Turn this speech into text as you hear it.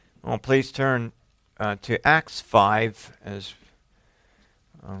Well, please turn to Acts 5 as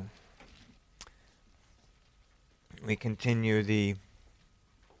we continue the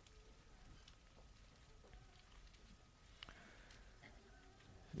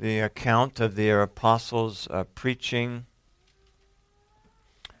account of their apostles preaching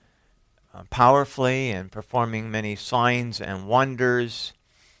powerfully and performing many signs and wonders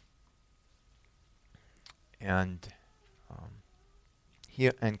and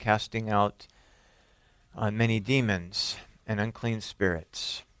casting out many demons and unclean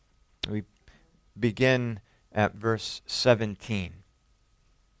spirits. We begin at verse 17.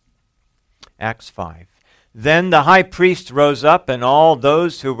 Acts 5. Then the high priest rose up, and all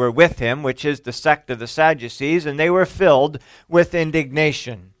those who were with him, which is the sect of the Sadducees, and they were filled with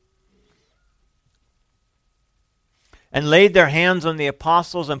indignation, and laid their hands on the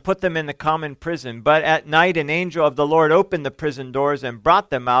apostles and put them in the common prison. But at night an angel of the Lord opened the prison doors and brought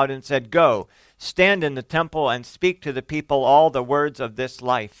them out and said, Go, stand in the temple and speak to the people all the words of this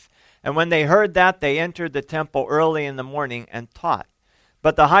life. And when they heard that, they entered the temple early in the morning and taught.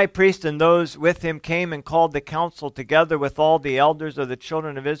 But the high priest and those with him came and called the council together with all the elders of the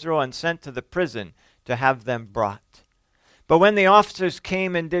children of Israel and sent to the prison to have them brought. But when the officers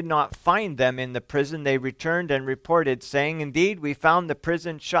came and did not find them in the prison, they returned and reported, saying, Indeed, we found the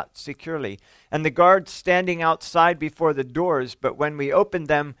prison shut securely, and the guards standing outside before the doors, but when we opened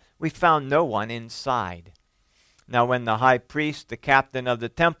them, we found no one inside. Now when the high priest, the captain of the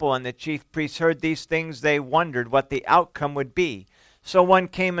temple, and the chief priests heard these things, they wondered what the outcome would be. So one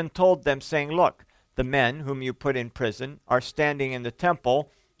came and told them, saying, Look, the men whom you put in prison are standing in the temple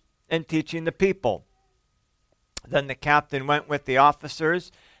and teaching the people. Then the captain went with the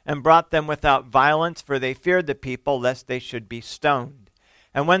officers and brought them without violence, for they feared the people, lest they should be stoned.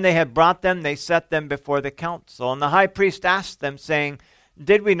 And when they had brought them, they set them before the council. And the high priest asked them, saying,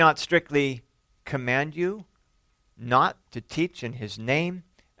 Did we not strictly command you not to teach in his name?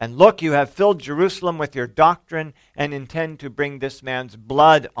 And look, you have filled Jerusalem with your doctrine and intend to bring this man's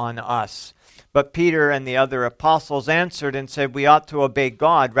blood on us. But Peter and the other apostles answered and said, We ought to obey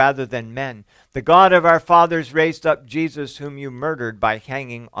God rather than men. The God of our fathers raised up Jesus, whom you murdered by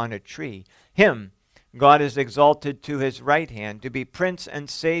hanging on a tree. Him God has exalted to his right hand, to be Prince and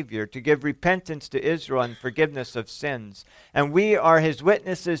Savior, to give repentance to Israel and forgiveness of sins. And we are his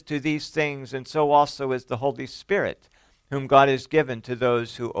witnesses to these things, and so also is the Holy Spirit, whom God has given to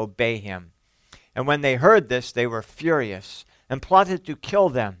those who obey him. And when they heard this, they were furious and plotted to kill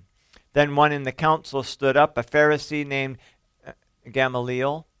them. Then one in the council stood up, a Pharisee named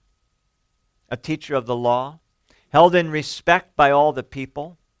Gamaliel, a teacher of the law, held in respect by all the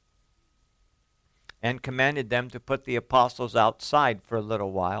people, and commanded them to put the apostles outside for a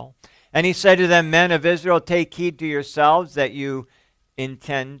little while. And he said to them, Men of Israel, take heed to yourselves that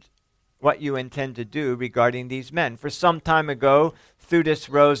what you intend to do regarding these men. For some time ago, Theudas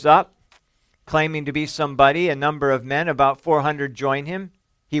rose up, claiming to be somebody. A number of men, about 400, joined him.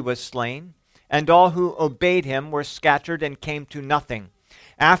 He was slain, and all who obeyed him were scattered and came to nothing.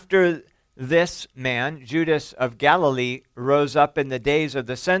 After this man, Judas of Galilee, rose up in the days of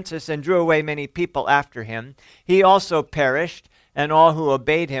the census and drew away many people after him. He also perished, and all who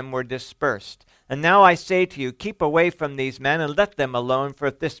obeyed him were dispersed. And now I say to you, keep away from these men and let them alone, for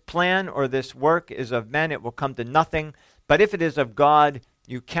if this plan or this work is of men, it will come to nothing. But if it is of God,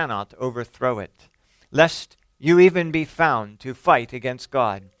 you cannot overthrow it, lest you even be found to fight against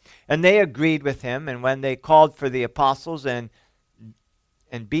God. And they agreed with him, and when they called for the apostles and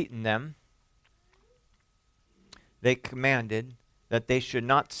beaten them, they commanded that they should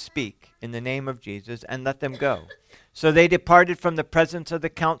not speak in the name of Jesus, and let them go. So they departed from the presence of the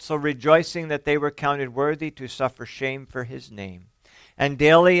council, rejoicing that they were counted worthy to suffer shame for his name. And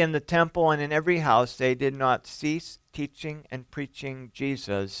daily in the temple and in every house they did not cease teaching and preaching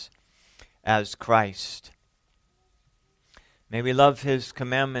Jesus as Christ. May we love his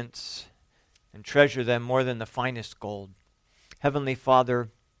commandments and treasure them more than the finest gold. Heavenly Father,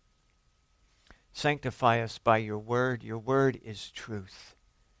 sanctify us by your word. Your word is truth.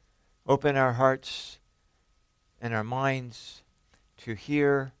 Open our hearts and our minds to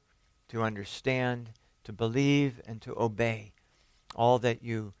hear, to understand, to believe, and to obey all that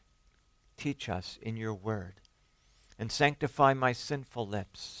you teach us in your word. And sanctify my sinful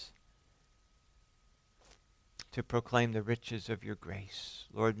lips to proclaim the riches of your grace.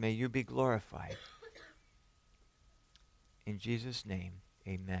 Lord, may you be glorified. In Jesus' name,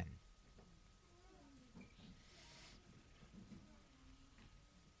 amen.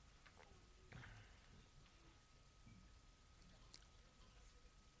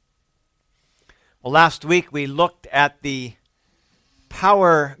 Well, last week we looked at the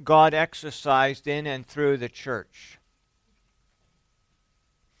power God exercised in and through the church.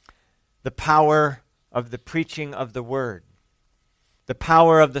 The power of the preaching of the word. The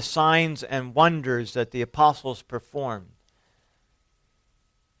power of the signs and wonders that the apostles performed.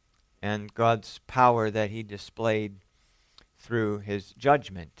 And God's power that he displayed through his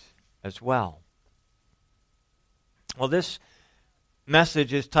judgment as well. Well, this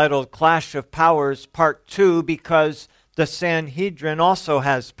message is titled Clash of Powers Part 2 because the Sanhedrin also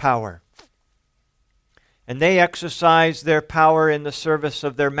has power. And they exercise their power in the service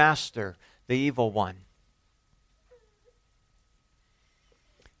of their master, the evil one.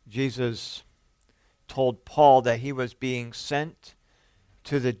 Jesus told Paul that he was being sent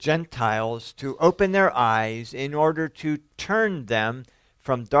to the Gentiles to open their eyes in order to turn them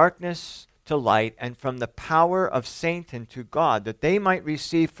from darkness to light and from the power of Satan to God, that they might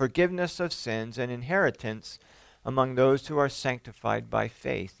receive forgiveness of sins and inheritance among those who are sanctified by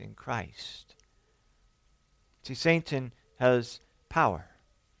faith in Christ. See, Satan has power.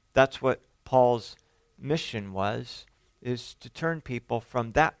 That's what Paul's mission was, is to turn people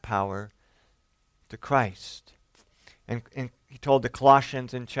from that power to Christ. And he told the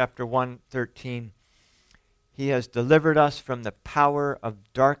Colossians in chapter 1:13, he has delivered us from the power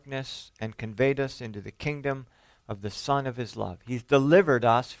of darkness and conveyed us into the kingdom of the Son of his love. He's delivered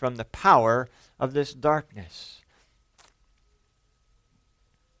us from the power of this darkness.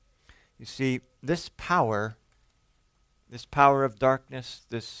 You see, this power of darkness,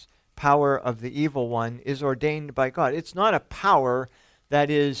 this power of the evil one is ordained by God. It's not a power that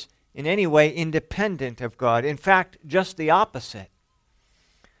is in any way independent of God. In fact, just the opposite.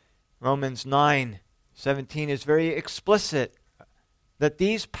 Romans 9:17 is very explicit that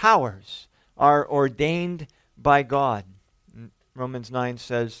these powers are ordained by God. Romans 9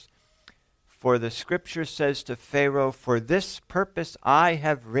 says, "For the scripture says to Pharaoh, for this purpose I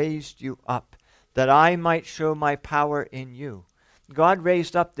have raised you up, that I might show my power in you." God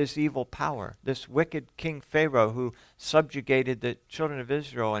raised up this evil power, this wicked King Pharaoh who subjugated the children of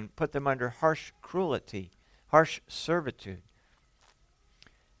Israel and put them under harsh cruelty, harsh servitude.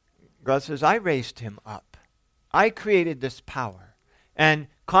 God says, I raised him up. I created this power and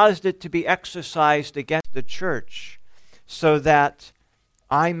caused it to be exercised against the church so that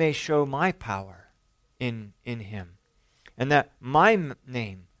I may show my power in him and that my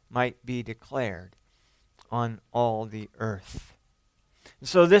name might be declared on all the earth.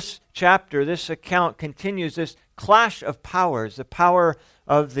 So this chapter, this account continues this clash of powers, the power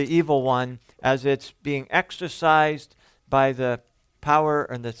of the evil one as it's being exercised by the power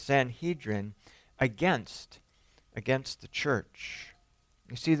and the Sanhedrin against the church.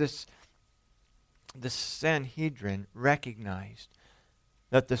 You see, the Sanhedrin recognized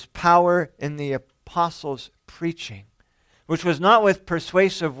that this power in the apostles' preaching, which was not with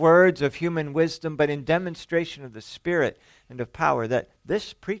persuasive words of human wisdom, but in demonstration of the Spirit and of power, that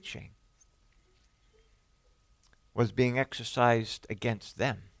this preaching was being exercised against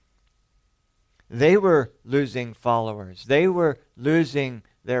them. They were losing followers. They were losing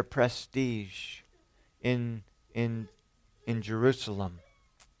their prestige in Jerusalem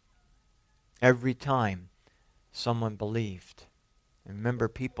every time someone believed. And remember,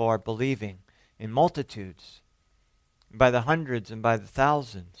 people are believing in multitudes, by the hundreds and by the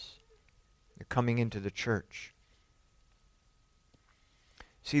thousands. They're coming into the church.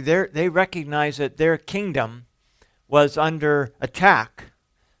 See, they recognize that their kingdom was under attack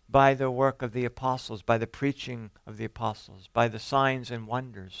by the work of the apostles, by the preaching of the apostles, by the signs and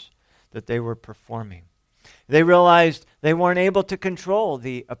wonders that they were performing. They realized they weren't able to control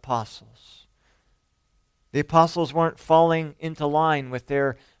the apostles. The apostles weren't falling into line with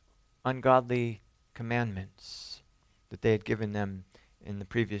their ungodly commandments that they had given them in the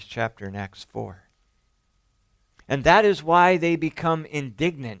previous chapter in Acts 4. And that is why they become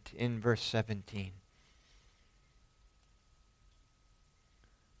indignant in verse 17.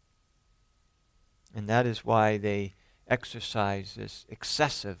 And that is why they exercise this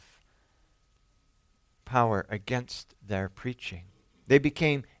excessive power against their preaching. They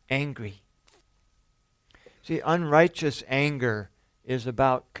became angry. See, unrighteous anger is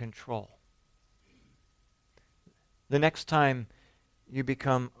about control. The next time you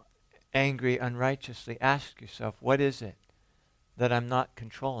become angry unrighteously, ask yourself, what is it that I'm not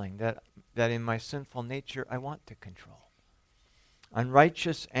controlling, that in my sinful nature I want to control?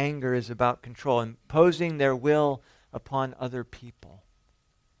 Unrighteous anger is about control, imposing their will upon other people.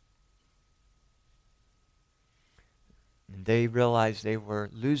 And they realized they were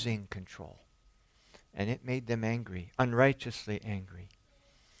losing control, and it made them angry, unrighteously angry.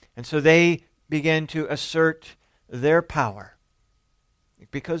 And so they began to assert their power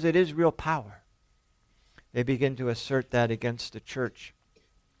because it is real power. They begin to assert that against the church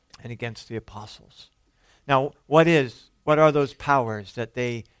and against the apostles. Now, what are those powers that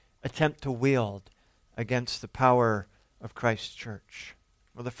they attempt to wield against the power of Christ's church?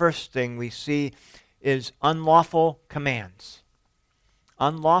 Well, the first thing we see is unlawful commands.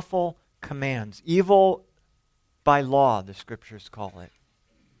 Unlawful commands. Evil by law, the scriptures call it.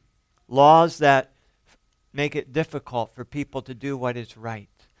 Laws that make it difficult for people to do what is right.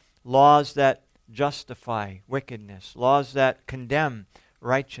 Laws that justify wickedness. Laws that condemn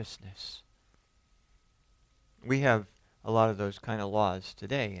righteousness. We have a lot of those kind of laws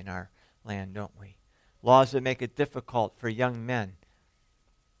today in our land, don't we? Laws that make it difficult for young men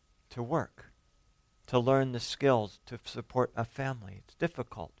to work, to learn the skills to support a family. It's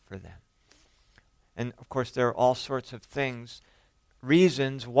difficult for them. And of course, there are all sorts of things,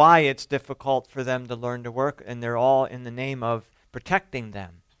 reasons why it's difficult for them to learn to work, and they're all in the name of protecting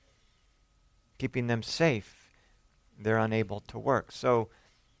them, keeping them safe. They're unable to work. So,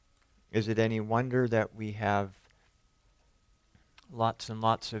 is it any wonder that we have lots and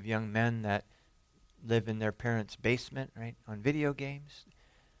lots of young men that live in their parents' basement, right, on video games?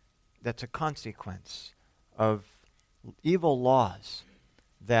 That's a consequence of evil laws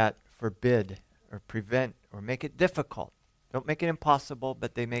that forbid or prevent or make it difficult. Don't make it impossible,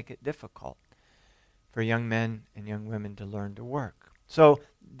 but they make it difficult for young men and young women to learn to work. So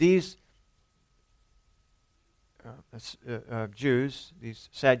these Jews, these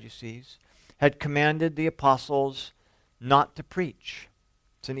Sadducees, had commanded the apostles not to preach.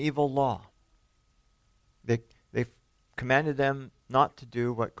 It's an evil law. They commanded them not to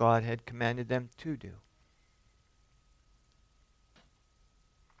do what God had commanded them to do.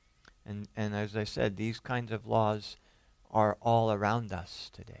 And as I said, these kinds of laws are all around us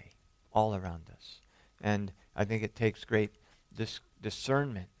today. All around us. And I think it takes great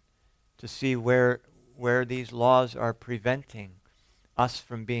discernment to see where these laws are preventing us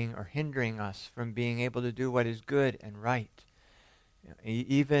from being, or hindering us from being able to do what is good and right.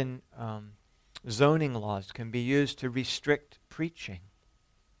 Even zoning laws can be used to restrict preaching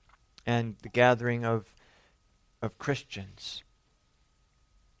and the gathering of Christians.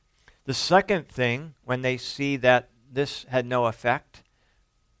 The second thing, when they see that this had no effect,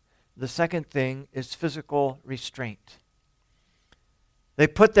 the second thing is physical restraint. They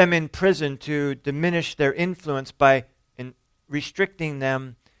put them in prison to diminish their influence by restricting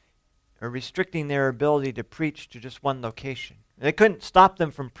them, or restricting their ability to preach to just one location. They couldn't stop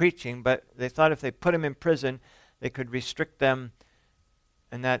them from preaching, but they thought if they put them in prison, they could restrict them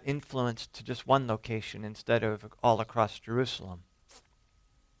and that influence to just one location instead of all across Jerusalem.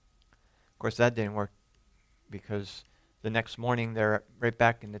 Of course, that didn't work, because the next morning they're right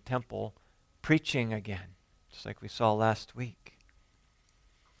back in the temple preaching again, just like we saw last week.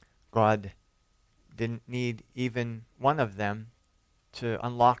 God didn't need even one of them to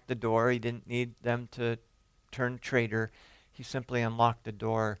unlock the door. He didn't need them to turn traitor. He simply unlocked the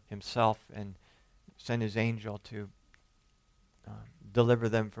door himself and sent his angel to deliver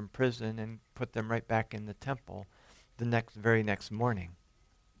them from prison and put them right back in the temple the very next morning.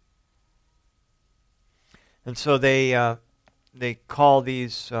 And so they call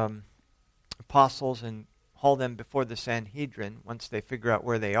these apostles and haul them before the Sanhedrin once they figure out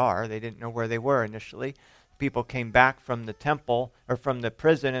where they are. They didn't know where they were initially. People came back from the temple or from the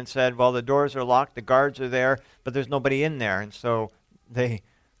prison and said, well, the doors are locked, the guards are there, but there's nobody in there. And so they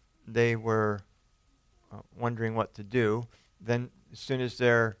were wondering what to do. Then as soon as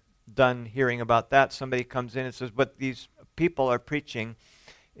they're done hearing about that, somebody comes in and says, but these people are preaching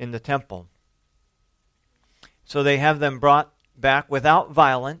in the temple. So they have them brought back without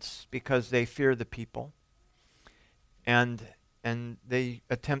violence because they fear the people. And they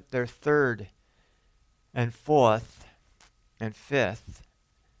attempt their third and fourth and fifth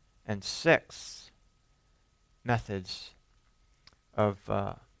and sixth methods of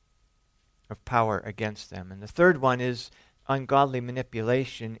power against them. And the third one is ungodly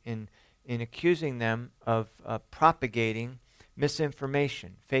manipulation in accusing them of propagating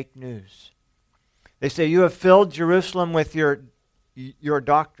misinformation, fake news. They say, you have filled Jerusalem with your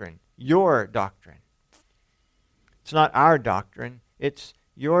doctrine, your doctrine. It's not our doctrine, it's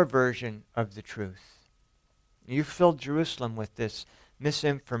your version of the truth. You filled Jerusalem with this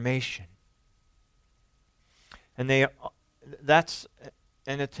misinformation. And that's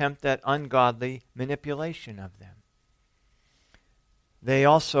an attempt at ungodly manipulation of them. They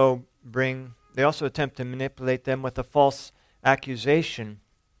also attempt to manipulate them with a false accusation.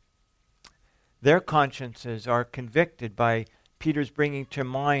 Their consciences are convicted by Peter's bringing to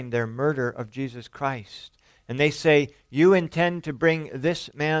mind their murder of Jesus Christ And they say, you intend to bring this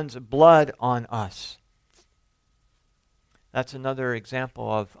man's blood on us. That's another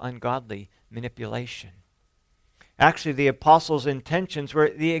example of ungodly manipulation. Actually, the apostles' intentions were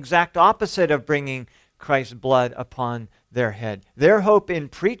the exact opposite of bringing Christ's blood upon their head. Their hope in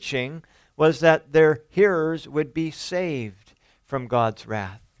preaching was that their hearers would be saved from God's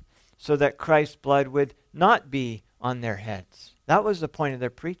wrath, so that Christ's blood would not be on their heads. That was the point of their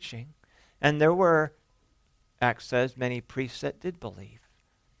preaching. And there were, Acts says, many priests that did believe.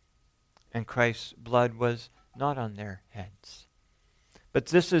 And Christ's blood was not on their heads. But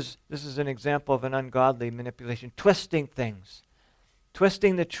this is an example of an ungodly manipulation, twisting things,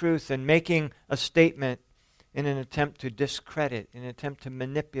 twisting the truth and making a statement in an attempt to discredit, in an attempt to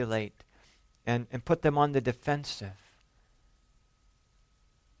manipulate and put them on the defensive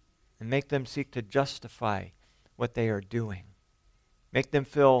and make them seek to justify what they are doing, make them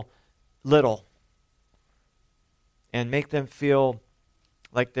feel little and make them feel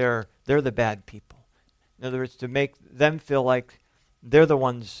like they're the bad people. In other words, to make them feel like they're the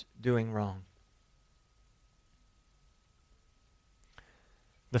ones doing wrong.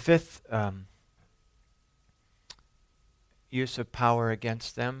 The fifth use of power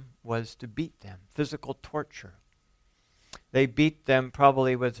against them was to beat them, physical torture. They beat them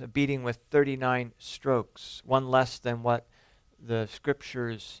probably with a beating with 39 strokes, one less than what the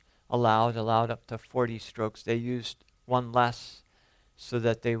scriptures allowed up to 40 strokes. They used one less so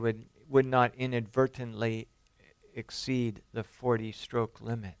that they would not inadvertently exceed the 40-stroke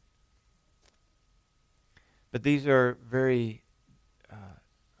limit. But these are very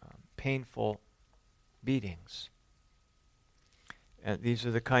painful beatings. And these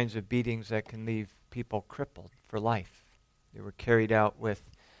are the kinds of beatings that can leave people crippled for life. They were carried out with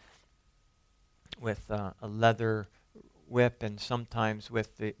a leather whip, and sometimes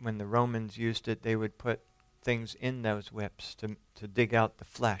when the Romans used it, they would put things in those whips to dig out the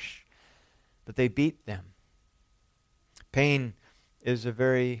flesh. But they beat them. Pain is a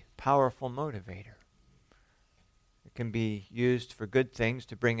very powerful motivator. It can be used for good things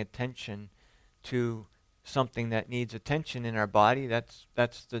to bring attention to something that needs attention in our body. That's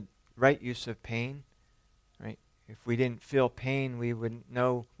the right use of pain, right? If we didn't feel pain, we wouldn't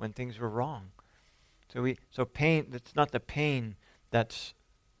know when things were wrong. So pain, that's not the pain that's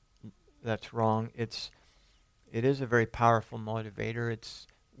wrong. It is a very powerful motivator. It's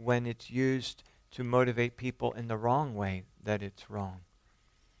when it's used to motivate people in the wrong way that it's wrong.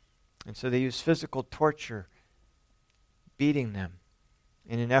 And so they use physical torture, beating them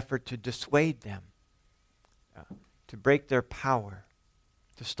in an effort to dissuade them, to break their power,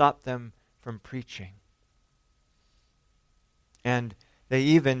 to stop them from preaching. And they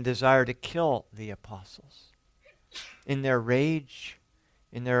even desire to kill the apostles. In their rage,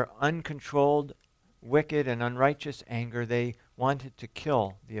 in their uncontrolled, wicked, and unrighteous anger, they wanted to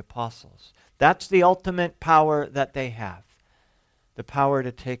kill the apostles. That's the ultimate power that they have, the power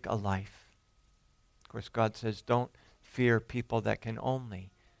to take a life. Of course, God says, don't fear people that can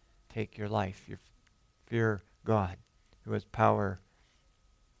only take your life. You fear God, who has power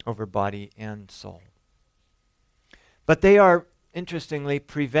over body and soul. But they are, interestingly,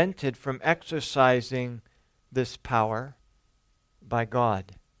 prevented from exercising this power by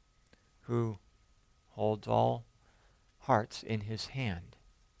God, who holds all hearts in his hand.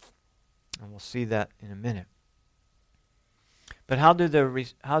 And we'll see that in a minute. But how do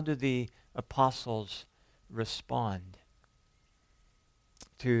the apostles respond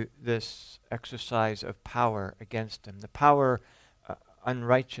to this exercise of power against them? The power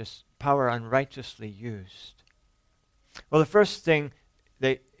unrighteously used. Well, the first thing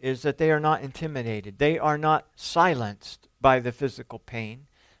is that they are not intimidated. They are not silenced by the physical pain,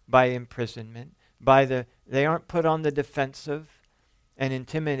 by imprisonment, they aren't put on the defensive and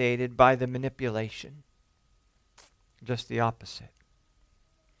intimidated by the manipulation. Just the opposite.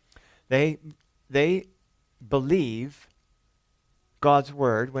 They believe God's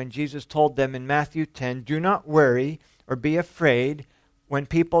word when Jesus told them in Matthew 10, do not worry or be afraid when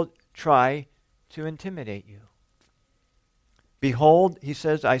people try to intimidate you. Behold, he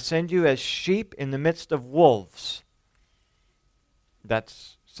says, I send you as sheep in the midst of wolves.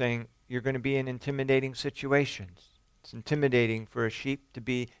 That's saying you're going to be in intimidating situations. It's intimidating for a sheep to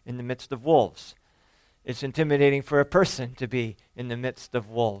be in the midst of wolves. It's intimidating for a person to be in the midst of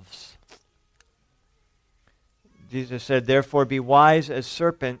wolves. Jesus said, therefore be wise as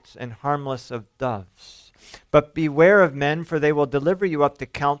serpents and harmless of doves. But beware of men, for they will deliver you up to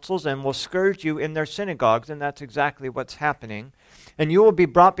councils and will scourge you in their synagogues. And that's exactly what's happening. And you will be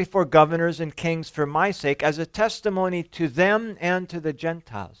brought before governors and kings for my sake as a testimony to them and to the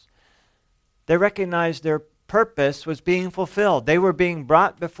Gentiles. They recognize their purpose was being fulfilled. They were being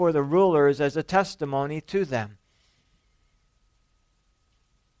brought before the rulers as a testimony to them.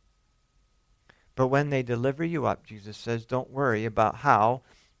 But when they deliver you up, Jesus says, don't worry about how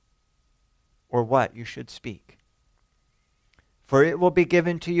or what you should speak. For it will be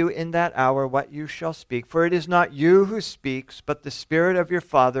given to you in that hour what you shall speak. For it is not you who speaks, but the Spirit of your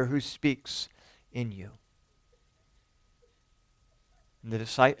Father who speaks in you. And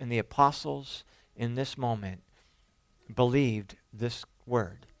the apostles in this moment believed this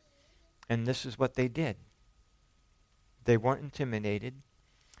word. And this is what they did. They weren't intimidated.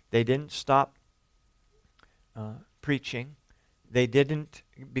 They didn't stop preaching. They didn't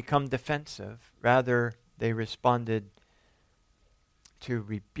become defensive. Rather, they responded to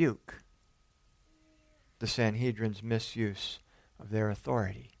rebuke the Sanhedrin's misuse of their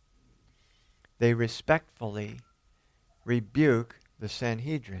authority. They respectfully rebuke the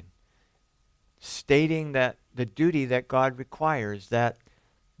Sanhedrin, stating that the duty that God requires, that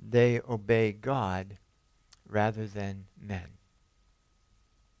they obey God rather than men.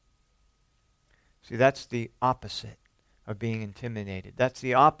 See, that's the opposite of being intimidated. That's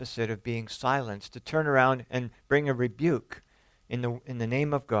the opposite of being silenced, to turn around and bring a rebuke in the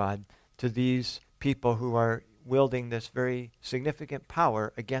name of God to these people who are wielding this very significant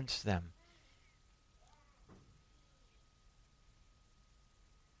power against them.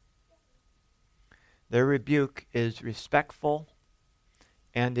 Their rebuke is respectful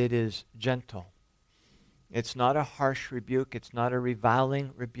and it is gentle. It's not a harsh rebuke. It's not a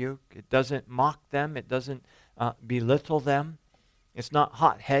reviling rebuke. It doesn't mock them. It doesn't belittle them. It's not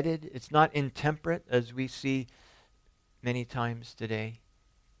hot-headed. It's not intemperate, as we see many times today.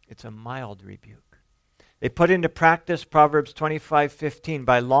 It's a mild rebuke. They put into practice Proverbs 25:15.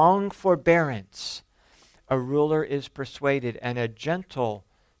 By long forbearance, a ruler is persuaded, and a gentle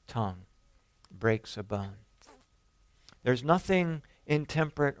tongue breaks a bone. There's nothing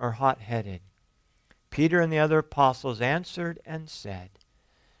intemperate or hot-headed. Peter and the other apostles answered and said,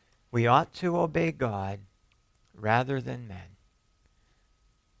 we ought to obey God rather than men.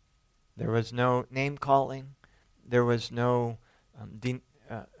 There was no name-calling. There was no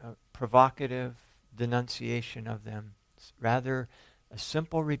provocative denunciation of them. Rather, a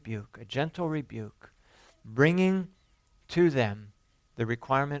simple rebuke, a gentle rebuke, bringing to them the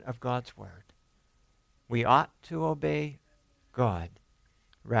requirement of God's word. We ought to obey God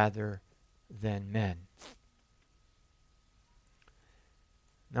rather than men.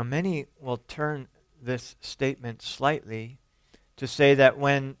 Now, many will turn this statement slightly to say that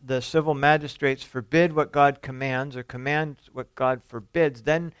when the civil magistrates forbid what God commands or command what God forbids,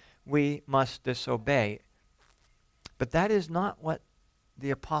 then we must disobey. But that is not what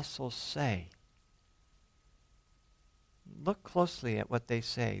the apostles say. Look closely at what they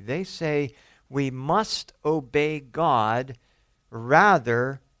say. They say we must obey God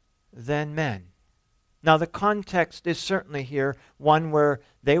rather than men. Now, the context is certainly here one where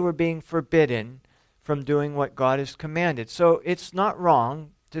they were being forbidden from doing what God has commanded. So it's not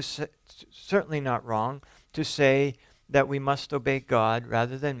wrong to certainly not wrong to say that we must obey God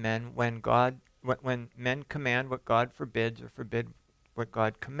rather than men when men command what God forbids or forbid what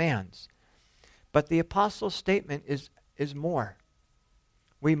God commands. But the apostles' statement is more.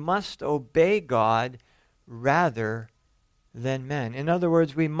 We must obey God rather than men. In other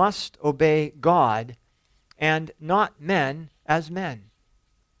words, we must obey God and not men as men.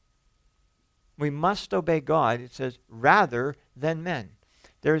 We must obey God, it says, rather than men.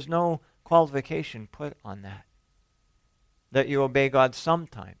 There is no qualification put on that you obey God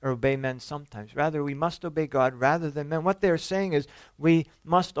sometimes, or obey men sometimes. Rather, we must obey God rather than men. What they're saying is we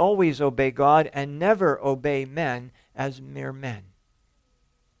must always obey God and never obey men as mere men.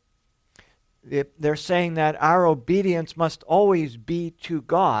 They're saying that our obedience must always be to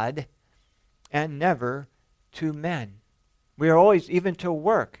God and never to men. We are always even to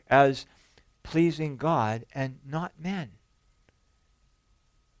work as pleasing God and not men.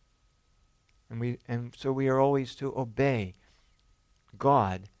 And so we are always to obey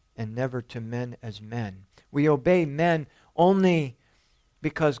God and never to men as men. We obey men only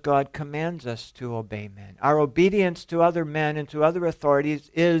because God commands us to obey men. Our obedience to other men and to other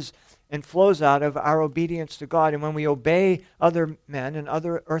authorities is and flows out of our obedience to God. And when we obey other men and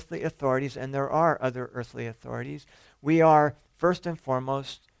other earthly authorities, and there are other earthly authorities, we are first and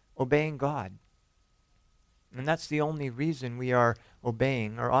foremost obeying God. And that's the only reason we are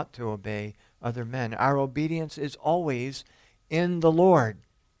obeying or ought to obey other men. Our obedience is always in the Lord.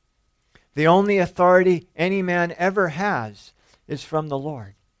 The only authority any man ever has is from the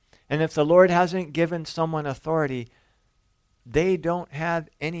Lord. And if the Lord hasn't given someone authority, they don't have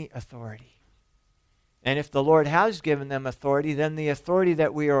any authority. And if the Lord has given them authority, then the authority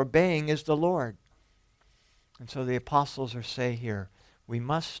that we are obeying is the Lord. And so the apostles are saying here, we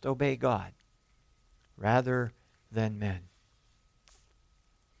must obey God rather than men.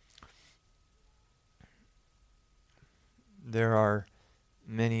 There are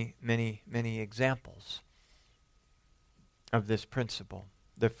many, many, many examples of this principle.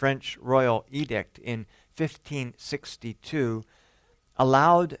 The French royal edict in 1562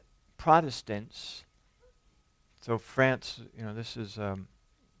 allowed Protestants, so France, this is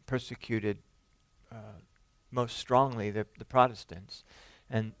persecuted most strongly the Protestants,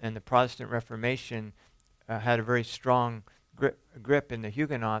 and the Protestant Reformation had a very strong grip in the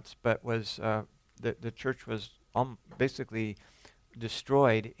Huguenots, but was the church was basically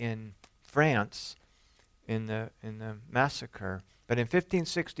destroyed in France in the massacre. But in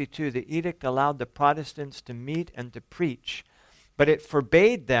 1562, the edict allowed the Protestants to meet and to preach, but it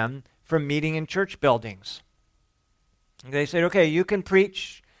forbade them from meeting in church buildings. They said, okay, you can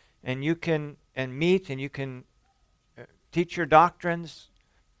preach and you can meet and you can teach your doctrines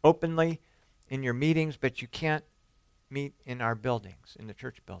openly in your meetings, but you can't meet in our buildings, in the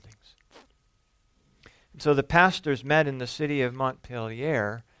church buildings. And so the pastors met in the city of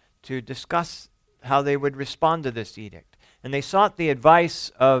Montpellier to discuss how they would respond to this edict. And they sought the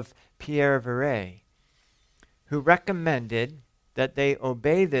advice of Pierre Viret, who recommended that they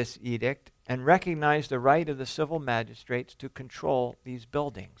obey this edict and recognize the right of the civil magistrates to control these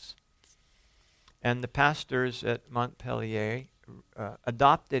buildings. And the pastors at Montpellier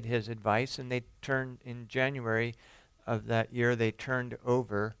adopted his advice, and they turned, in January of that year, they turned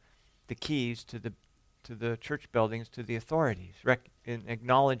over the keys to the church buildings to the authorities, in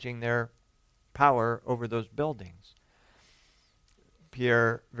acknowledging their power over those buildings.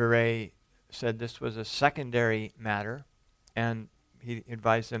 Pierre Viret said this was a secondary matter, and he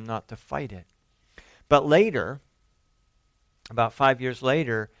advised them not to fight it. But later, about 5 years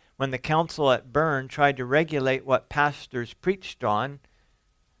later, when the council at Bern tried to regulate what pastors preached on,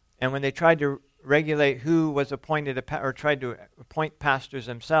 and when they tried to regulate who was appointed or tried to appoint pastors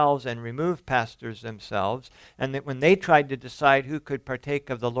themselves and remove pastors themselves, and that when they tried to decide who could partake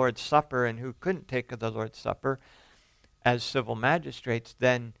of the Lord's Supper and who couldn't take of the Lord's Supper as civil magistrates,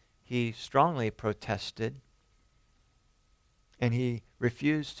 then he strongly protested and he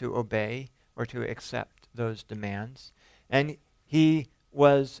refused to obey or to accept those demands. And he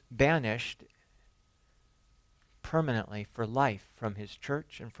was banished permanently for life from his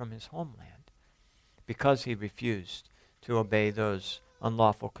church and from his homeland because he refused to obey those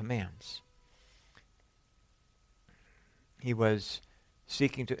unlawful commands. He was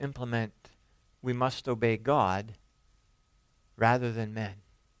seeking to implement, we must obey God rather than men.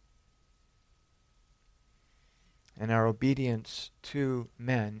 And our obedience to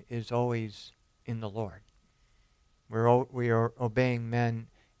men is always in the Lord. We are obeying men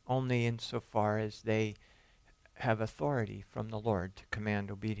only insofar as they have authority from the Lord to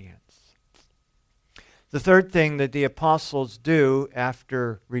command obedience. The third thing that the apostles do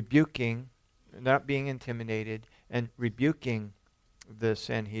after rebuking, not being intimidated, and rebuking the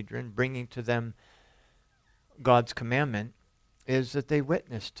Sanhedrin, bringing to them God's commandment, is that they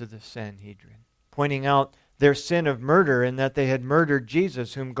witness to the Sanhedrin, pointing out their sin of murder in that they had murdered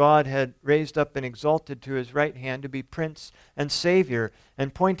Jesus, whom God had raised up and exalted to his right hand to be Prince and Savior,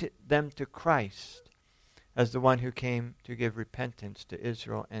 and pointed them to Christ as the one who came to give repentance to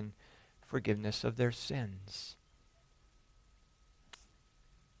Israel and forgiveness of their sins.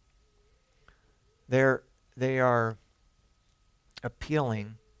 They are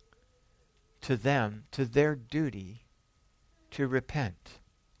appealing to them, to their duty to repent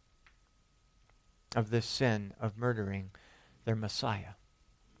of this sin of murdering their Messiah.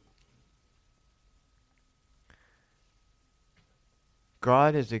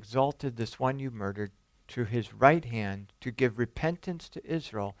 God has exalted this one you murdered to his right hand to give repentance to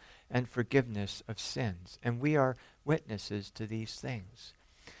Israel and forgiveness of sins. And we are witnesses to these things.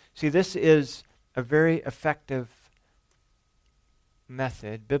 See, this is a very effective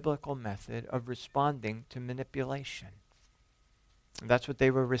method, biblical method, of responding to manipulation. And that's what they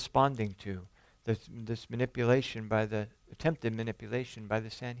were responding to. This manipulation attempted manipulation by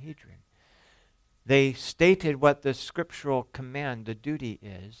the Sanhedrin. They stated what the scriptural command, the duty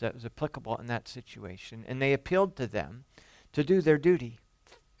is, that was applicable in that situation, and they appealed to them to do their duty.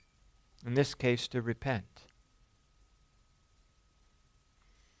 In this case, to repent.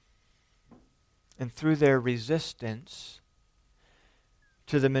 And through their resistance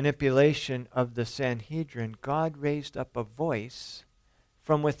to the manipulation of the Sanhedrin, God raised up a voice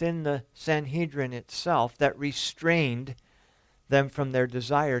from within the Sanhedrin itself that restrained them from their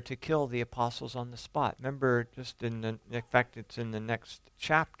desire to kill the apostles on the spot. Remember, in fact, it's in the next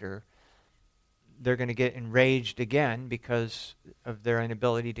chapter, they're going to get enraged again because of their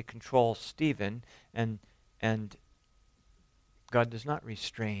inability to control Stephen, and God does not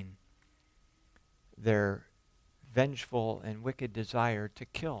restrain their vengeful and wicked desire to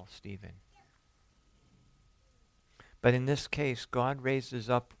kill Stephen. But in this case, God raises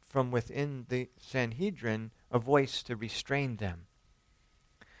up from within the Sanhedrin a voice to restrain them.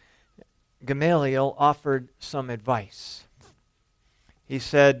 Gamaliel offered some advice. He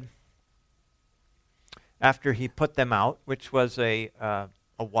said, after he put them out, which was a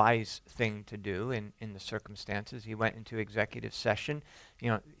wise thing to do in the circumstances, he went into executive session.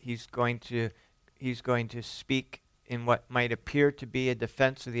 He's going to speak in what might appear to be a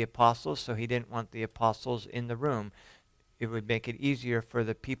defense of the apostles, so he didn't want the apostles in the room. It would make it easier for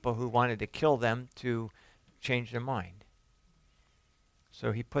the people who wanted to kill them to change their mind.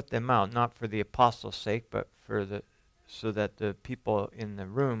 So he put them out, not for the apostles' sake, but so that the people in the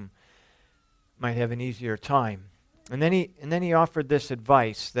room might have an easier time. And then he offered this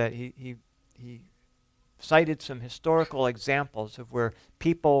advice that he cited some historical examples of where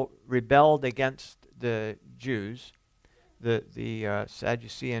people rebelled against the Jews, the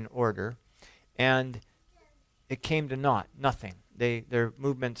Sadducean order, and it came to naught, nothing. Their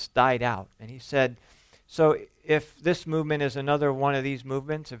movements died out. And he said, so if this movement is another one of these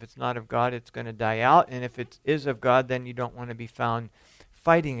movements, if it's not of God, it's going to die out. And if it is of God, then you don't want to be found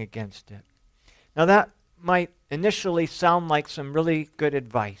fighting against it. Now that might initially sound like some really good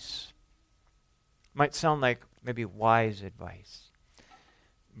advice. Might sound like maybe wise advice.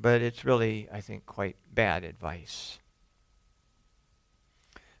 But it's really, I think, quite bad advice.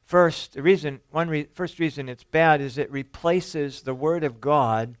 First reason it's bad is it replaces the Word of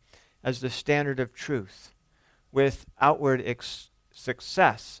God as the standard of truth with outward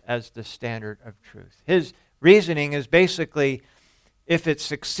success as the standard of truth. His reasoning is basically, if it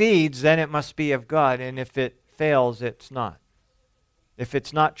succeeds, then it must be of God, and if it fails, it's not. If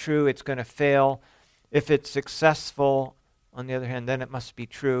it's not true, it's going to fail. If it's successful, on the other hand, then it must be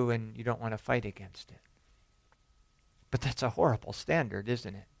true, and you don't want to fight against it. But that's a horrible standard,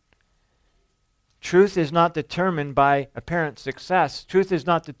 isn't it? Truth is not determined by apparent success. Truth is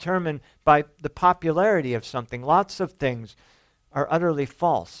not determined by the popularity of something. Lots of things are utterly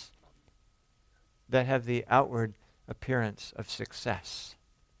false that have the outward appearance of success.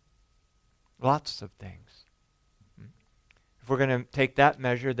 Lots of things. If we're going to take that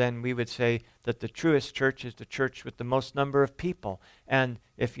measure, then we would say that the truest church is the church with the most number of people. And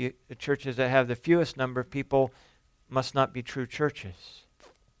the churches that have the fewest number of people must not be true churches.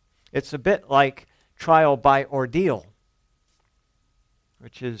 It's a bit like trial by ordeal,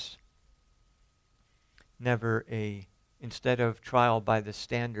 which is never instead of trial by the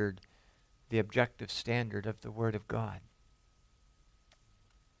standard, the objective standard of the Word of God.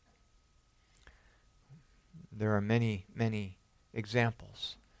 There are many, many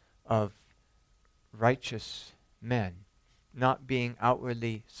examples of righteous men not being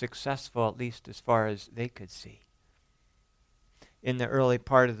outwardly successful, at least as far as they could see. In the early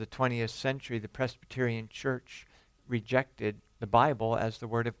part of the 20th century, the Presbyterian Church rejected the Bible as the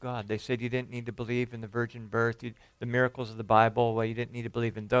Word of God. They said you didn't need to believe in the virgin birth, the miracles of the Bible, well, you didn't need to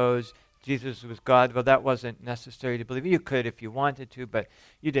believe in those. Jesus was God. Well, that wasn't necessary to believe. You could if you wanted to, but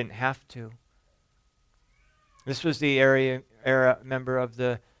you didn't have to. This was the era member of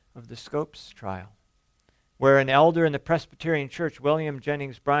the Scopes trial, where an elder in the Presbyterian Church, William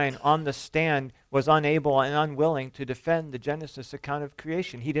Jennings Bryan, on the stand was unable and unwilling to defend the Genesis account of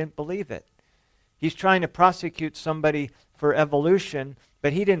creation. He didn't believe it. He's trying to prosecute somebody for evolution,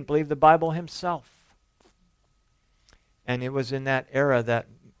 but he didn't believe the Bible himself. And it was in that era that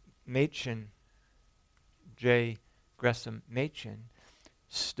Machen, J. Gresham Machen,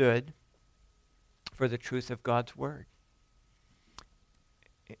 stood for the truth of God's Word.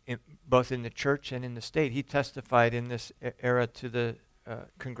 Both in the church and in the state. He testified in this era to the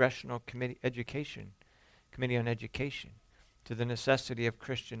Congressional Committee on Education, to the necessity of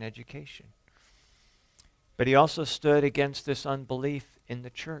Christian education. But he also stood against this unbelief in the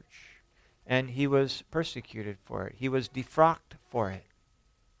church, and he was persecuted for it. He was defrocked for it.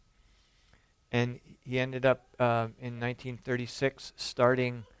 And he ended up in 1936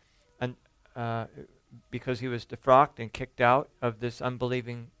 starting because he was defrocked and kicked out of this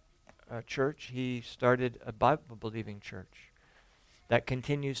unbelieving church, he started a Bible-believing church that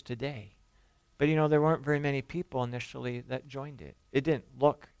continues today. But there weren't very many people initially that joined it. It didn't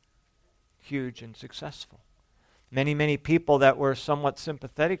look huge and successful. Many, many people that were somewhat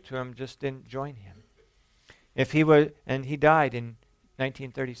sympathetic to him just didn't join him. If he was, and he died in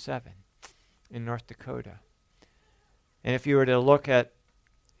 1937 in North Dakota. And if you were to look at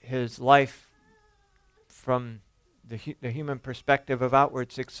his life from the human perspective of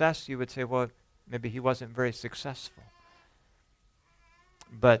outward success, you would say, well, maybe he wasn't very successful.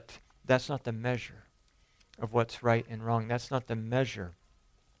 But that's not the measure of what's right and wrong. That's not the measure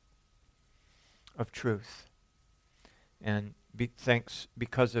of truth. And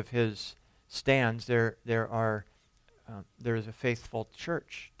because of his stands, there is a faithful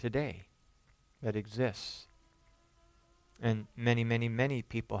church today that exists. And many, many, many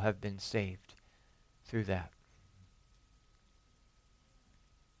people have been saved through that.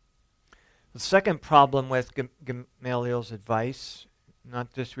 The second problem with Gamaliel's advice,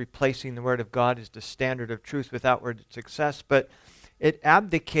 not just replacing the Word of God as the standard of truth with outward success, but it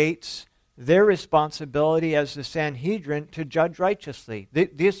abdicates their responsibility as the Sanhedrin to judge righteously.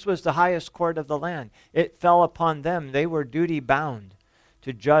 This was the highest court of the land. It fell upon them. They were duty bound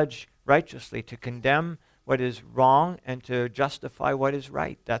to judge righteously, to condemn what is wrong and to justify what is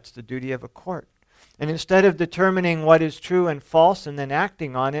right. That's the duty of a court. And instead of determining what is true and false and then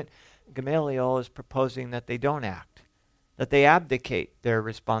acting on it, Gamaliel is proposing that they don't act, that they abdicate their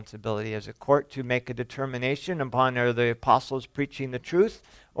responsibility as a court to make a determination upon are the apostles preaching the truth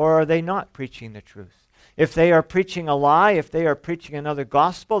or are they not preaching the truth. If they are preaching a lie, if they are preaching another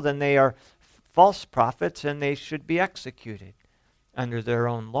gospel, then they are false prophets and they should be executed under their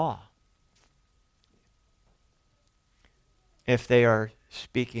own law. If they are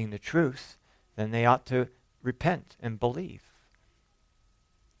speaking the truth, then they ought to repent and believe.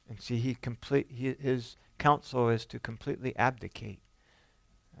 And see, his counsel is to completely abdicate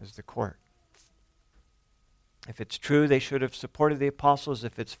as the court. If it's true, they should have supported the apostles.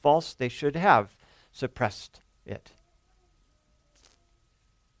 If it's false, they should have suppressed it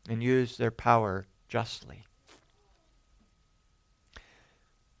and used their power justly.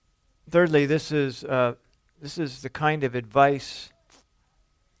 Thirdly, this is the kind of advice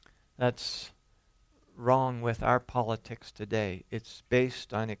that's wrong with our politics today. It's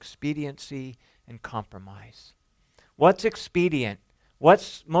based on expediency and compromise. What's expedient?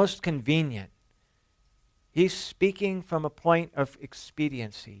 What's most convenient? He's speaking from a point of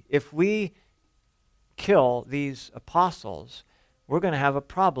expediency. If we kill these apostles, we're going to have a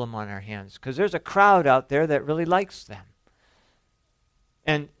problem on our hands because there's a crowd out there that really likes them.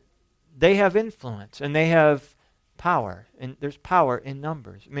 And they have influence and they have power, and there's power in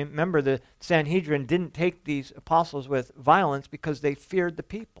numbers. I mean, remember, the Sanhedrin didn't take these apostles with violence because they feared the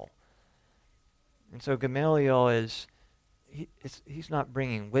people. And so Gamaliel he's not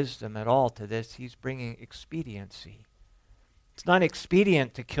bringing wisdom at all to this. He's bringing expediency. It's not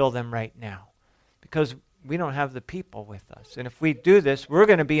expedient to kill them right now because we don't have the people with us. And if we do this, we're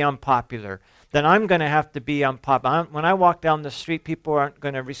going to be unpopular. Then I'm going to have to be unpopular. When I walk down the street, people aren't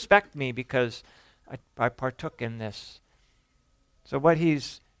going to respect me because I partook in this. So what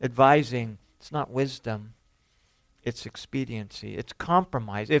he's advising, it's not wisdom, it's expediency, it's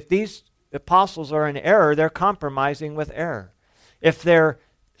compromise. If these apostles are in error, they're compromising with error. If they're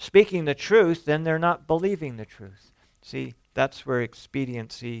speaking the truth, then they're not believing the truth. See, that's where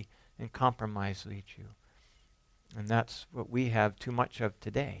expediency and compromise lead you. And that's what we have too much of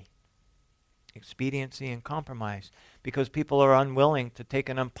today. Expediency and compromise. Because people are unwilling to take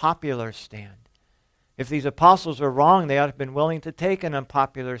an unpopular stand. If these apostles were wrong, they ought to have been willing to take an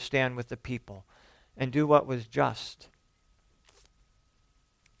unpopular stand with the people and do what was just.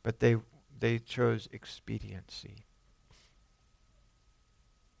 But they chose expediency.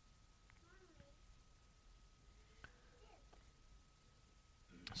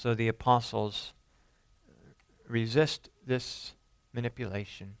 So the apostles resist this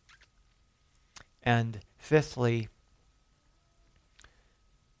manipulation. And fifthly,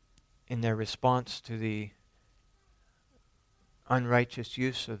 in their response to the unrighteous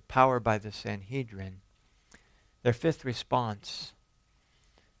use of power by the Sanhedrin, their fifth response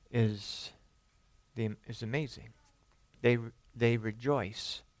is amazing. They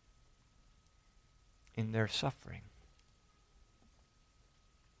rejoice in their suffering.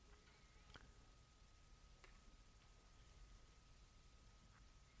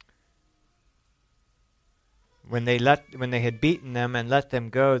 When they had beaten them and let them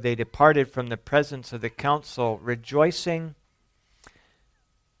go, they departed from the presence of the council, rejoicing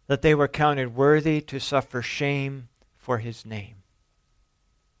that they were counted worthy to suffer shame for his name.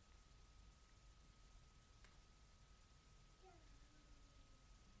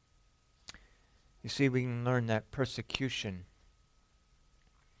 You see, we can learn that persecution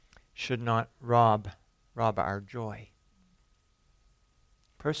should not rob our joy.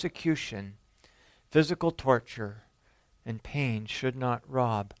 Persecution physical torture and pain should not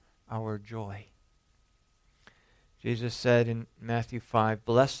rob our joy. Jesus said in Matthew 5,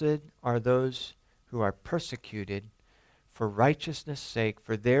 "Blessed are those who are persecuted for righteousness' sake,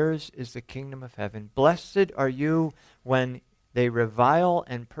 for theirs is the kingdom of heaven. Blessed are you when they revile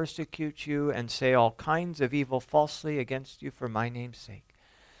and persecute you and say all kinds of evil falsely against you for my name's sake."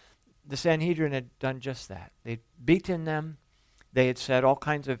 The Sanhedrin had done just that. They'd beaten them. They had said all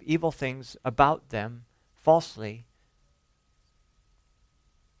kinds of evil things about them falsely.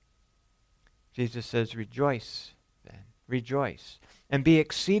 Jesus says, "Rejoice then, rejoice, and be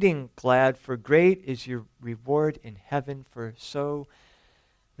exceeding glad, for great is your reward in heaven, for so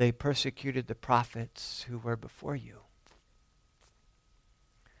they persecuted the prophets who were before you."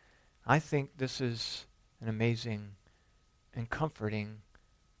 I think this is an amazing and comforting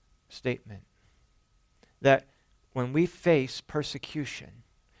statement. That when we face persecution,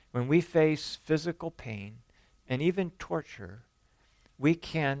 when we face physical pain, and even torture, we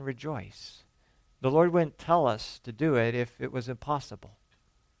can rejoice. The Lord wouldn't tell us to do it if it was impossible.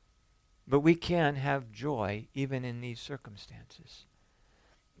 But we can have joy even in these circumstances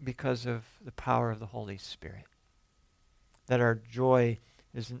because of the power of the Holy Spirit. That our joy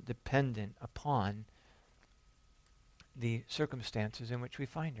isn't dependent upon the circumstances in which we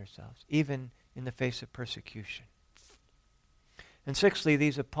find ourselves, even in the face of persecution. And sixthly,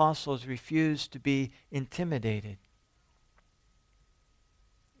 these apostles refused to be intimidated.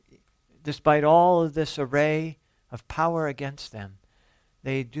 Despite all of this array of power against them,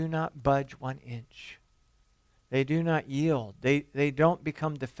 they do not budge 1 inch. They do not yield. They don't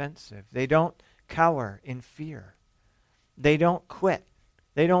become defensive. They don't cower in fear. They don't quit.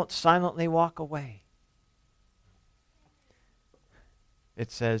 They don't silently walk away.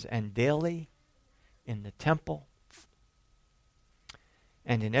 It says, "And daily in the temple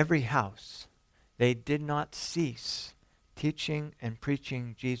and in every house they did not cease teaching and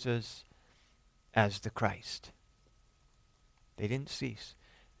preaching Jesus as the Christ." They didn't cease.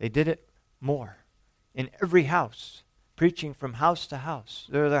 They did it more. In every house, preaching from house to house.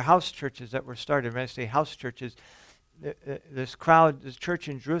 There are house churches that were started. When I say house churches, this church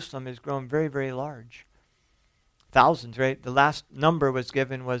in Jerusalem has grown very, very large. Thousands, right? The last number was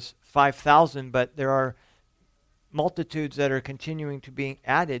given was 5,000, but there are multitudes that are continuing to be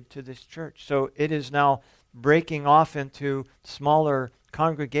added to this church. So it is now breaking off into smaller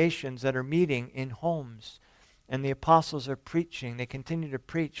congregations that are meeting in homes. And the apostles are preaching. They continue to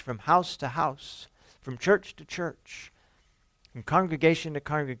preach from house to house, from church to church, from congregation to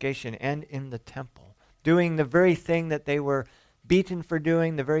congregation, and in the temple, doing the very thing that they were beaten for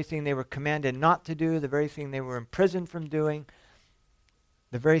doing, the very thing they were commanded not to do, the very thing they were imprisoned from doing,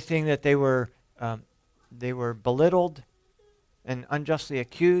 the very thing that they were belittled and unjustly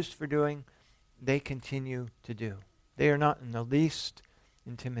accused for doing. They continue to do. They are not in the least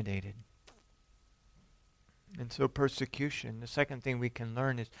intimidated. And so persecution, the second thing we can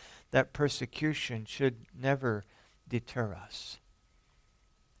learn is that persecution should never deter us.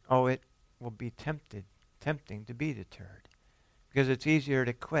 Oh, it will be tempting to be deterred, because it's easier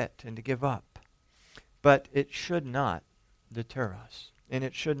to quit and to give up. But it should not deter us, and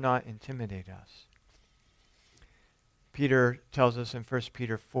it should not intimidate us. Peter tells us in 1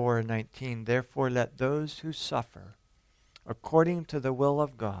 Peter 4:19, "Therefore let those who suffer according to the will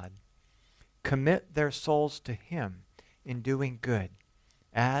of God commit their souls to Him in doing good,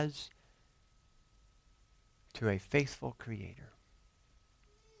 as to a faithful Creator."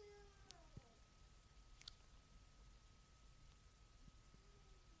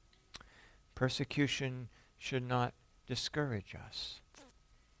 Persecution should not discourage us.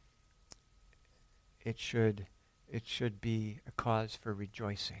 It should be a cause for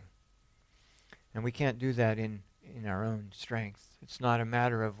rejoicing. And we can't do that in our own strength. It's not a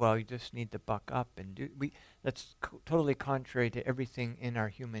matter of, well, you just need to buck up and do. That's totally contrary to everything in our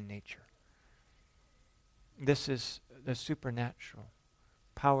human nature. This is the supernatural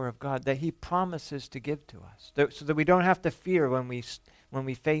power of God that He promises to give to us, so that we don't have to fear when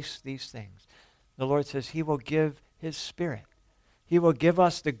we face these things. The Lord says He will give His Spirit. He will give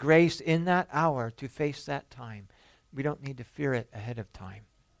us the grace in that hour to face that time. We don't need to fear it ahead of time.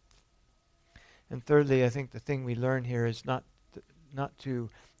 And thirdly, I think the thing we learn here is not to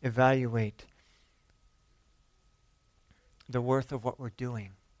evaluate the worth of what we're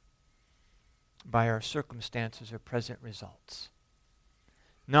doing by our circumstances or present results.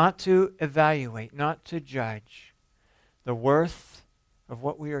 Not to evaluate, not to judge the worth of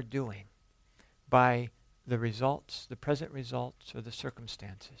what we are doing by the results, the present results, or the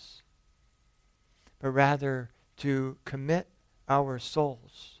circumstances, but rather to commit our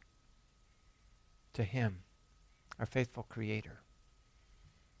souls to him, our faithful Creator,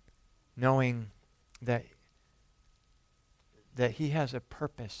 knowing that he has a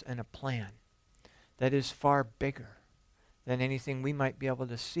purpose and a plan that is far bigger than anything we might be able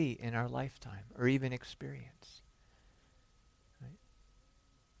to see in our lifetime or even experience. Right?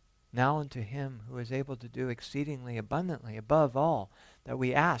 Now unto him who is able to do exceedingly abundantly above all that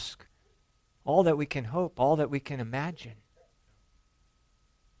we ask, all that we can hope, all that we can imagine.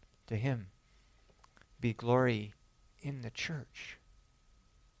 To him be glory in the church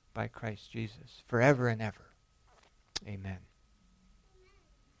by Christ Jesus forever and ever. Amen.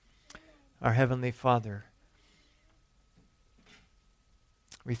 Our Heavenly Father,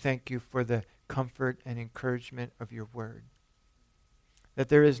 we thank you for the comfort and encouragement of your word. That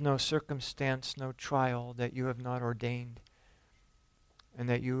there is no circumstance, no trial that you have not ordained, and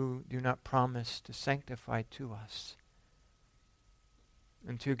that you do not promise to sanctify to us,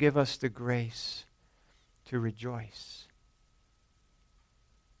 and to give us the grace to rejoice.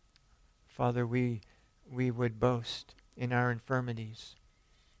 Father, we would boast in our infirmities,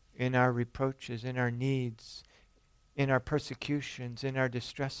 in our reproaches, in our needs, in our persecutions, in our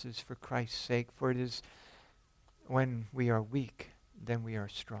distresses for Christ's sake. For it is when we are weak, then we are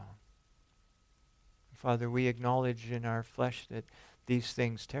strong. Father, we acknowledge in our flesh that these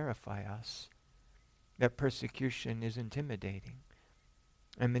things terrify us, that persecution is intimidating,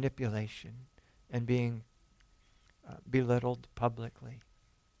 and manipulation, and being belittled publicly.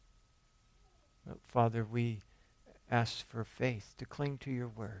 But Father, we ask for faith to cling to your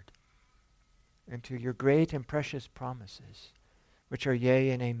word and to your great and precious promises, which are yea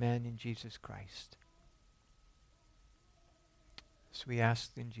and amen in Jesus Christ. So we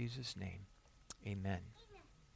ask in Jesus' name, amen.